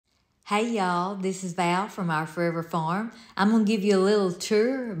Hey y'all, this is Val from Our Forever Farm. I'm going to give you a little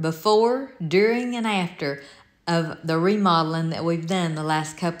tour before, during, and after of the remodeling that we've done the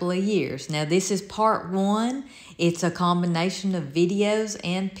last couple of years. Now this is part one. It's a combination of videos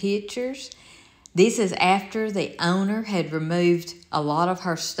and pictures. This is after the owner had removed a lot of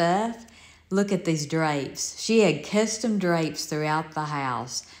her stuff. Look at these drapes. She had custom drapes throughout the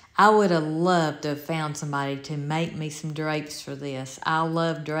house. I would have loved to have found somebody to make me some drapes for this. I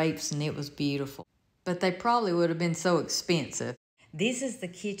love drapes and it was beautiful. But they probably would have been so expensive. This is the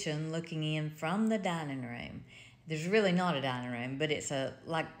kitchen looking in from the dining room. There's really not a dining room, but it's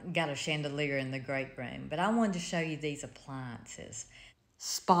got a chandelier in the great room. But I wanted to show you these appliances.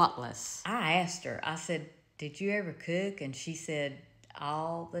 Spotless. I asked her, I said, did you ever cook? And she said,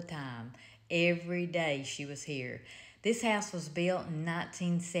 all the time. Every day she was here. This house was built in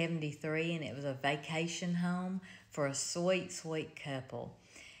 1973, and it was a vacation home for a sweet, sweet couple.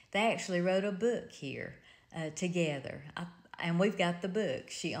 They actually wrote a book here together, and we've got the book.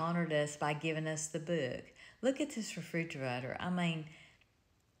 She honored us by giving us the book. Look at this refrigerator. I mean,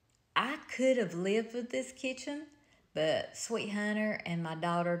 I could have lived with this kitchen, but Sweet Hunter and my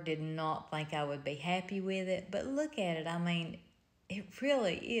daughter did not think I would be happy with it. But look at it. I mean, it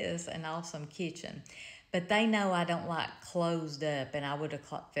really is an awesome kitchen. But they know I don't like closed up, and I would have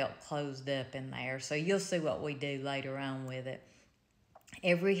felt closed up in there. So you'll see what we do later on with it.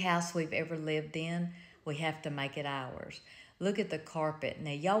 Every house we've ever lived in, we have to make it ours. Look at the carpet.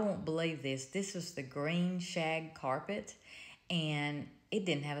 Now, y'all won't believe this. This was the green shag carpet, and it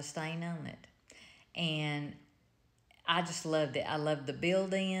didn't have a stain on it. And I just loved it. I loved the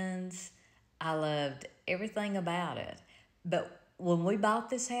build-ins. I loved everything about it. But when we bought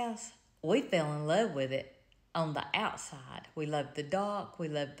this house, we fell in love with it on the outside. We loved the dock, we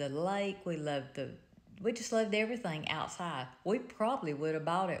loved the lake, we just loved everything outside. We probably would have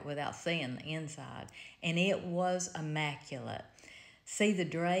bought it without seeing the inside. And it was immaculate. See the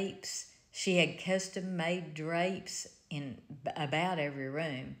drapes? She had custom made drapes in about every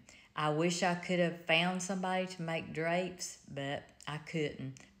room. I wish I could have found somebody to make drapes, but I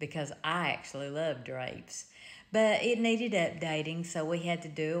couldn't because I actually love drapes. But it needed updating, so we had to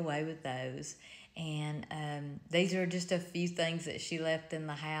do away with those. And these are just a few things that she left in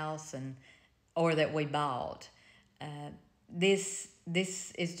the house or that we bought. This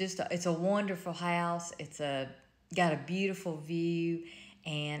is just it's a wonderful house. It's got a beautiful view,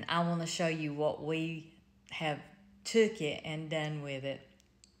 and I want to show you what we have took it and done with it.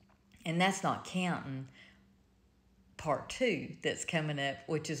 And that's not counting part two that's coming up,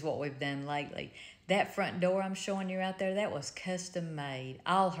 which is what we've done lately. That front door I'm showing you right there, that was custom made.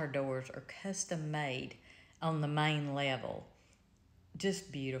 All her doors are custom made on the main level. Just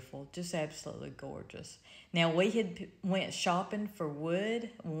beautiful, just absolutely gorgeous. Now, we had went shopping for wood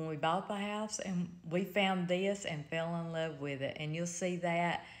when we bought the house, and we found this and fell in love with it. And you'll see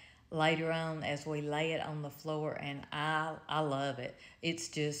that later on as we lay it on the floor, and I love it. It's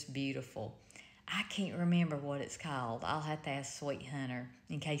just beautiful. I can't remember what it's called. I'll have to ask Sweet Hunter.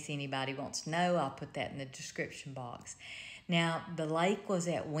 In case anybody wants to know, I'll put that in the description box. Now, the lake was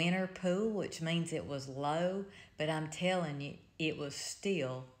at winter pool, which means it was low, but I'm telling you, it was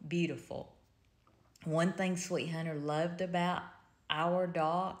still beautiful. One thing Sweet Hunter loved about our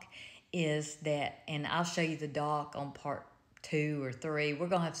dock is that, and I'll show you the dock on part 2 or 3. We're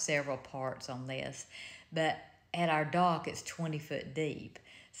going to have several parts on this, but at our dock, it's 20 foot deep.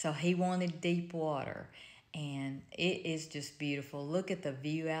 So he wanted deep water, and it is just beautiful. Look at the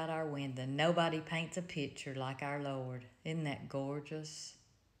view out our window. Nobody paints a picture like our Lord. Isn't that gorgeous?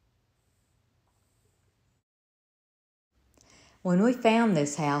 When we found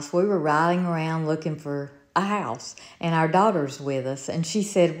this house, we were riding around looking for a house, and our daughter's with us, and she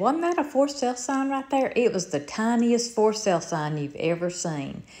said, wasn't that a for sale sign right there? It was the tiniest for sale sign you've ever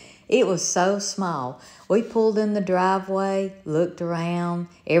seen. It was so small. We pulled in the driveway, looked around.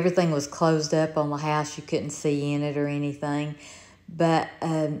 Everything was closed up on the house. You couldn't see in it or anything. But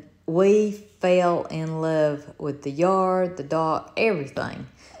we fell in love with the yard, the dock, everything.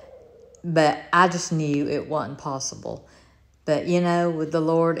 But I just knew it wasn't possible. But, you know, with the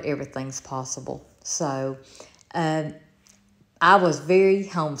Lord, everything's possible. So I was very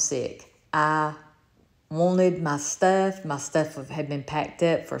homesick. I wanted my stuff. My stuff had been packed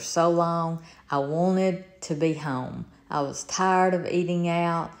up for so long. I wanted to be home. I was tired of eating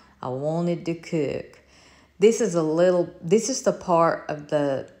out. I wanted to cook. This is the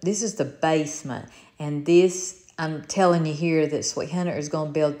basement. And this, I'm telling you here that Sweet Hunter is going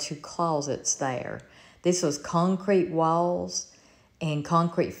to build 2 closets there. This was concrete walls and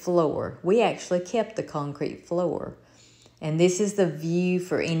concrete floor. We actually kept the concrete floor. And this is the view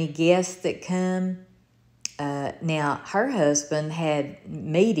for any guests that come. Now, her husband had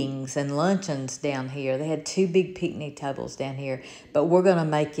meetings and luncheons down here. They had 2 big picnic tables down here. But we're going to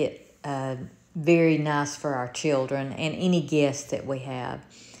make it very nice for our children and any guests that we have.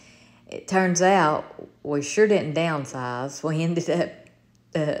 It turns out we sure didn't downsize. We ended up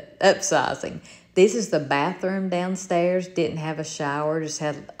upsizing. This is the bathroom downstairs. Didn't have a shower, just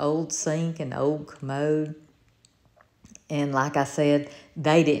had an old sink and old commode. And like I said,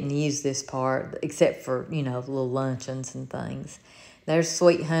 they didn't use this part except for, little luncheons and things. There's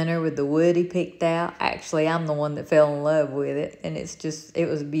Sweet Hunter with the wood he picked out. Actually, I'm the one that fell in love with it, and it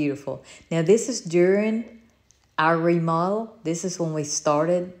was beautiful. Now, this is during our remodel. This is when we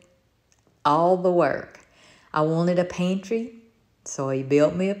started all the work. I wanted a pantry, so he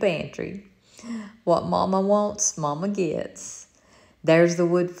built me a pantry. What Mama wants, Mama gets. There's the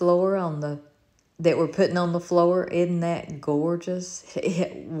wood floor that we're putting on the floor. Isn't that gorgeous?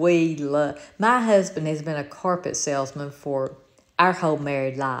 My husband has been a carpet salesman for our whole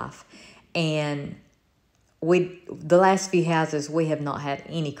married life. And the last few houses, we have not had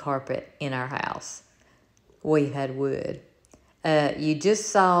any carpet in our house. We've had wood. You just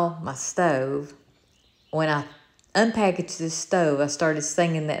saw my stove. When I unpackaged this stove, I started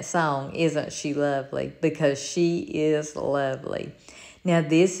singing that song, Isn't She Lovely? Because she is lovely. Now,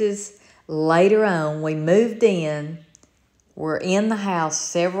 this is later on. We moved in. We're in the house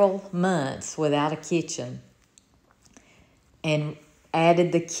several months without a kitchen and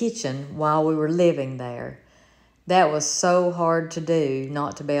added the kitchen while we were living there. That was so hard to do,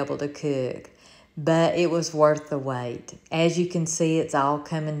 not to be able to cook, but it was worth the wait. As you can see, it's all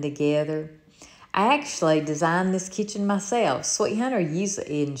coming together. I actually designed this kitchen myself. Sweet Hunter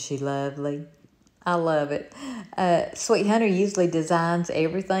isn't she lovely? I love it. Sweet Hunter usually designs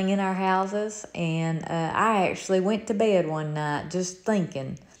everything in our houses, and I actually went to bed one night just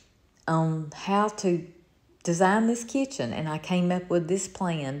thinking on how to design this kitchen, and I came up with this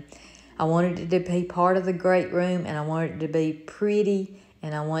plan. I wanted it to be part of the great room, and I wanted it to be pretty,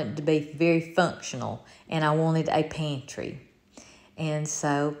 and I wanted it to be very functional, and I wanted a pantry. And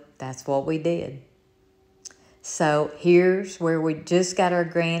so that's what we did. So here's where we just got our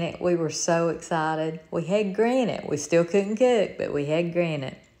granite. We were so excited. We had granite. We still couldn't cook, but we had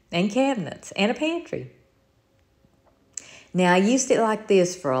granite and cabinets and a pantry. Now, I used it like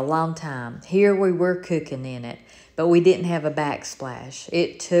this for a long time. Here we were cooking in it, but we didn't have a backsplash.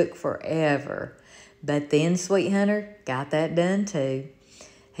 It took forever. But then Sweet Hunter got that done too.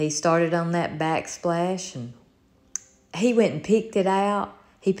 He started on that backsplash, and he went and picked it out.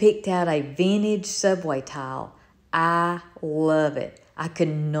 He picked out a vintage subway tile. I love it. I could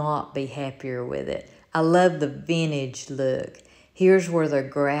not be happier with it. I love the vintage look. Here's where they're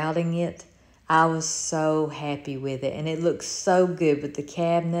grouting it. I was so happy with it, and it looks so good with the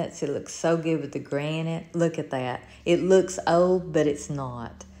cabinets. It looks so good with the granite. Look at that. It looks old, but it's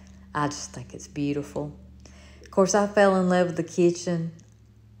not. I just think it's beautiful. Of course, I fell in love with the kitchen,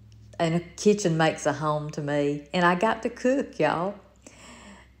 and a kitchen makes a home to me, and I got to cook, y'all.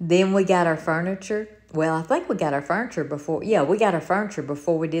 Then we got our furniture. Well, I think we got our furniture before. Yeah, we got our furniture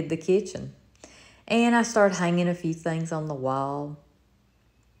before we did the kitchen. And I started hanging a few things on the wall.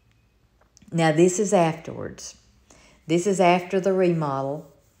 Now, this is afterwards. This is after the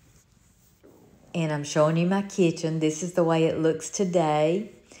remodel. And I'm showing you my kitchen. This is the way it looks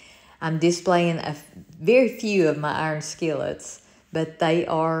today. I'm displaying very few of my iron skillets, but they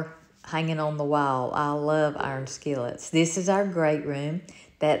are hanging on the wall. I love iron skillets. This is our great room.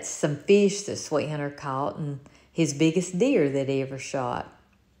 That's some fish that Sweet Hunter caught and his biggest deer that he ever shot.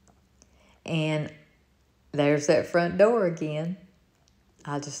 And there's that front door again.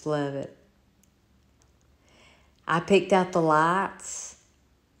 I just love it. I picked out the lights.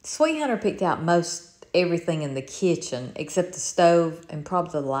 Sweet Hunter picked out most everything in the kitchen except the stove and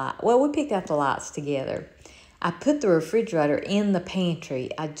probably the light. Well, we picked out the lights together. I put the refrigerator in the pantry.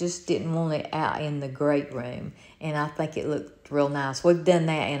 I just didn't want it out in the great room, and I think it looked real nice. We've done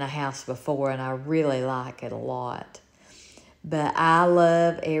that in a house before, and I really like it a lot. But I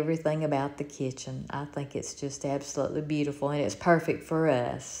love everything about the kitchen. I think it's just absolutely beautiful, and it's perfect for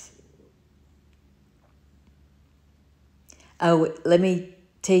us. Oh, let me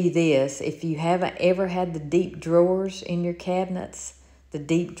tell you this. If you haven't ever had the deep drawers in your cabinets, the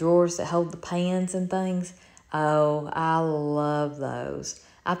deep drawers that hold the pans and things, oh, I love those.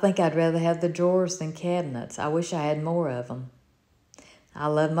 I think I'd rather have the drawers than cabinets. I wish I had more of them. I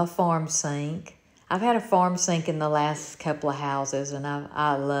love my farm sink. I've had a farm sink in the last couple of houses, and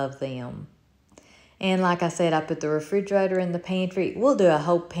I love them. And like I said, I put the refrigerator in the pantry. We'll do a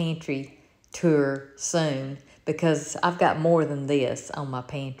whole pantry tour soon. because I've got more than this on my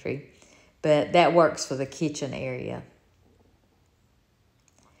pantry. But that works for the kitchen area.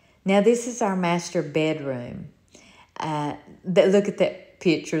 Now this is our master bedroom. Look at that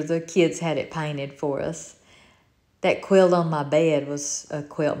picture. The kids had it painted for us. That quilt on my bed was a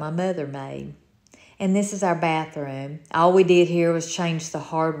quilt my mother made. And this is our bathroom. All we did here was change the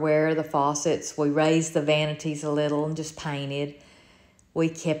hardware, the faucets. We raised the vanities a little and just painted. We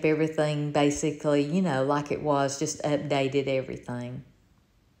kept everything basically, you know, like it was, just updated everything.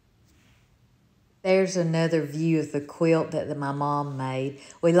 There's another view of the quilt that my mom made.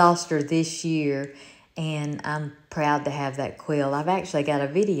 We lost her this year, and I'm proud to have that quilt. I've actually got a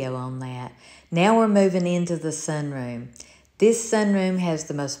video on that. Now we're moving into the sunroom. This sunroom has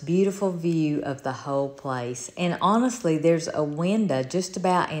the most beautiful view of the whole place. And honestly, there's a window just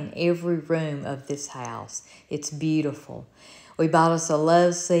about in every room of this house. It's beautiful. We bought us a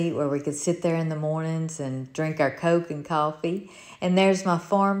love seat where we could sit there in the mornings and drink our Coke and coffee. And there's my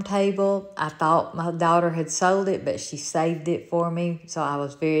farm table. I thought my daughter had sold it, but she saved it for me. So I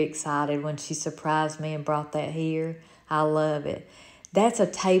was very excited when she surprised me and brought that here. I love it. That's a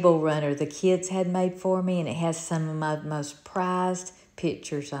table runner the kids had made for me, and it has some of my most prized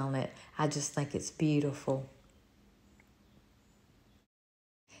pictures on it. I just think it's beautiful.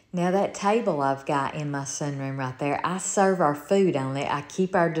 Now that table I've got in my sunroom right there, I serve our food on it. I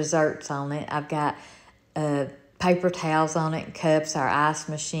keep our desserts on it. I've got paper towels on it, cups, our ice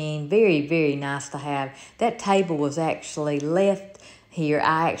machine. Very, very nice to have. That table was actually left here.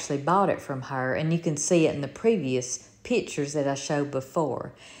 I actually bought it from her, and you can see it in the previous pictures that I showed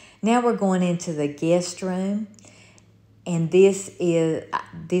before. Now we're going into the guest room, and this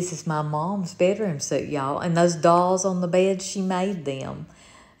is my mom's bedroom suit, y'all. And those dolls on the bed, she made them.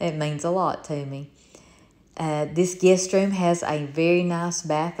 It means a lot to me. This guest room has a very nice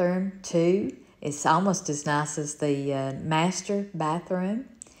bathroom too. It's almost as nice as the master bathroom.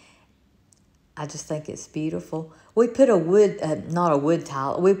 I just think it's beautiful. We put a wood, not a wood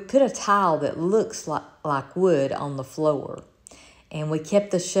tile, we put a tile that looks like wood on the floor. And we kept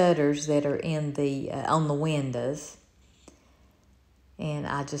the shutters that are in the on the windows. And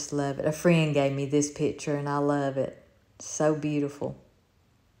I just love it. A friend gave me this picture and I love it. So beautiful.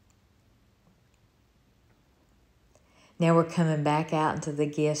 Now we're coming back out into the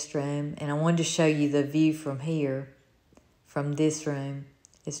guest room, and I wanted to show you the view from here, from this room.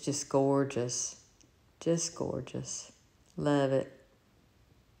 It's just gorgeous. Just gorgeous. Love it.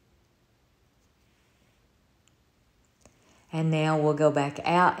 And now we'll go back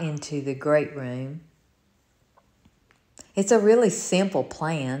out into the great room. It's a really simple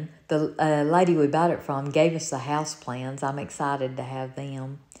plan. The lady we bought it from gave us the house plans. I'm excited to have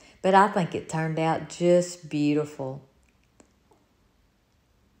them. But I think it turned out just beautiful.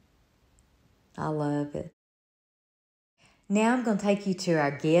 I love it. Now I'm going to take you to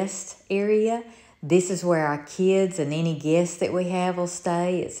our guest area. This is where our kids and any guests that we have will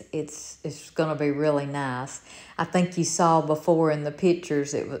stay. It's going to be really nice. I think you saw before in the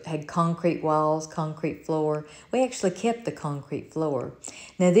pictures it had concrete walls, concrete floor. We actually kept the concrete floor.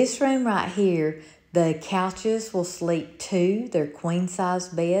 Now this room right here, the couches will sleep two. They're queen-size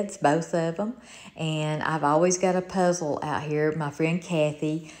beds, both of them. And I've always got a puzzle out here. My friend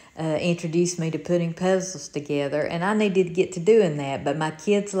Kathy introduced me to putting puzzles together, and I needed to get to doing that, but my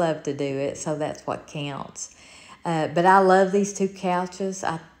kids love to do it, so that's what counts. But I love these two couches.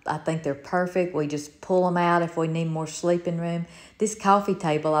 I think they're perfect. We just pull them out if we need more sleeping room. This coffee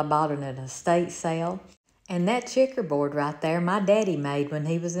table I bought at an estate sale. And that checkerboard right there, my daddy made when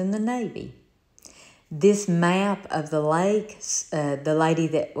he was in the Navy. This map of the lake, the lady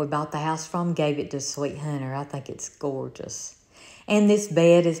that we bought the house from gave it to Sweet Hunter. I think it's gorgeous. And this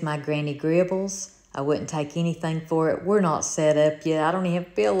bed is my Granny Gribble's. I wouldn't take anything for it. We're not set up yet. I don't even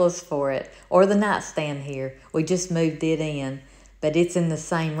have pillows for it. Or the nightstand here. We just moved it in. But it's in the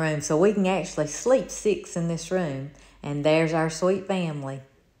same room. So we can actually sleep 6 in this room. And there's our sweet family.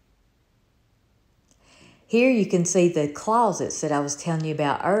 Here you can see the closets that I was telling you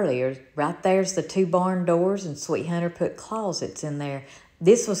about earlier. Right there's the 2 barn doors, and Sweet Hunter put closets in there.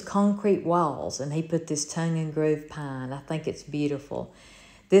 This was concrete walls, and he put this tongue and groove pine. I think it's beautiful.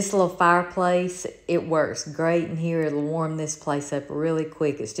 This little fireplace, it works great in here. It'll warm this place up really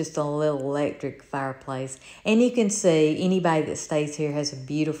quick. It's just a little electric fireplace. And you can see anybody that stays here has a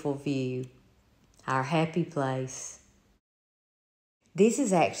beautiful view. Our happy place. This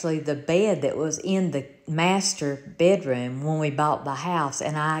is actually the bed that was in the master bedroom when we bought the house,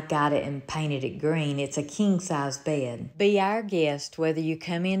 and I got it and painted it green. It's a king-size bed. Be our guest, whether you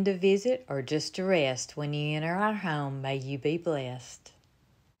come in to visit or just to rest. When you enter our home, may you be blessed.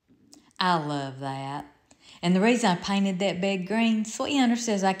 I love that. And the reason I painted that bed green, Sweet Hunter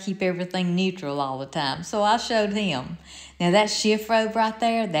says I keep everything neutral all the time, so I showed him. Now that shift robe right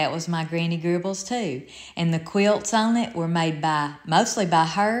there, that was my Granny Gribbles too. And the quilts on it were made mostly by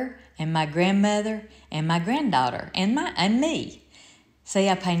her and my grandmother and my granddaughter and me. See,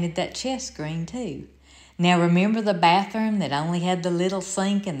 I painted that chest green too. Now remember the bathroom that only had the little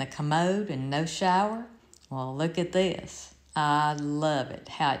sink and the commode and no shower? Well, look at this. I love it,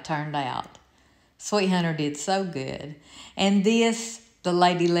 how it turned out. Sweet Hunter did so good. And this, the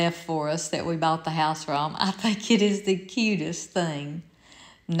lady left for us that we bought the house from, I think it is the cutest thing.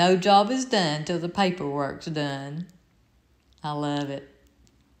 No job is done till the paperwork's done. I love it.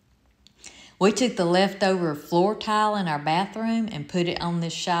 We took the leftover floor tile in our bathroom and put it on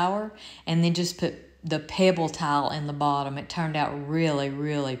this shower and then just put the pebble tile in the bottom. It turned out really,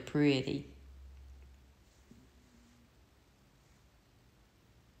 really pretty.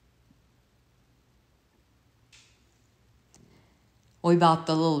 We bought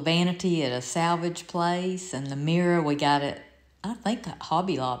the little vanity at a salvage place, and the mirror we got at, I think, at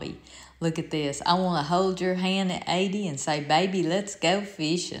Hobby Lobby. Look at this. I want to hold your hand at 80 and say, baby, let's go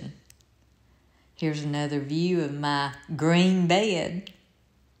fishing. Here's another view of my green bed.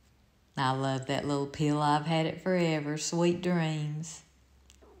 I love that little pillow. I've had it forever. Sweet dreams.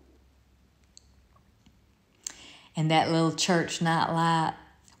 And that little church nightlight,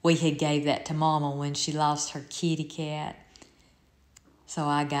 we had gave that to Mama when she lost her kitty cat. So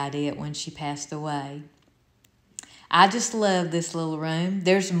I got it when she passed away. I just love this little room.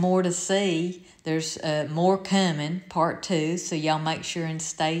 There's more to see. There's more coming, part 2, so y'all make sure and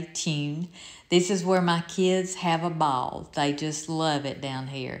stay tuned. This is where my kids have a ball. They just love it down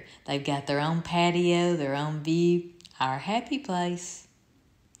here. They've got their own patio, their own view, our happy place.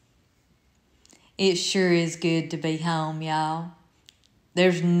 It sure is good to be home, y'all.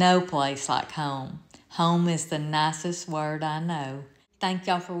 There's no place like home. Home is the nicest word I know. Thank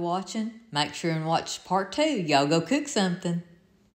y'all for watching. Make sure and watch part 2. Y'all go cook something.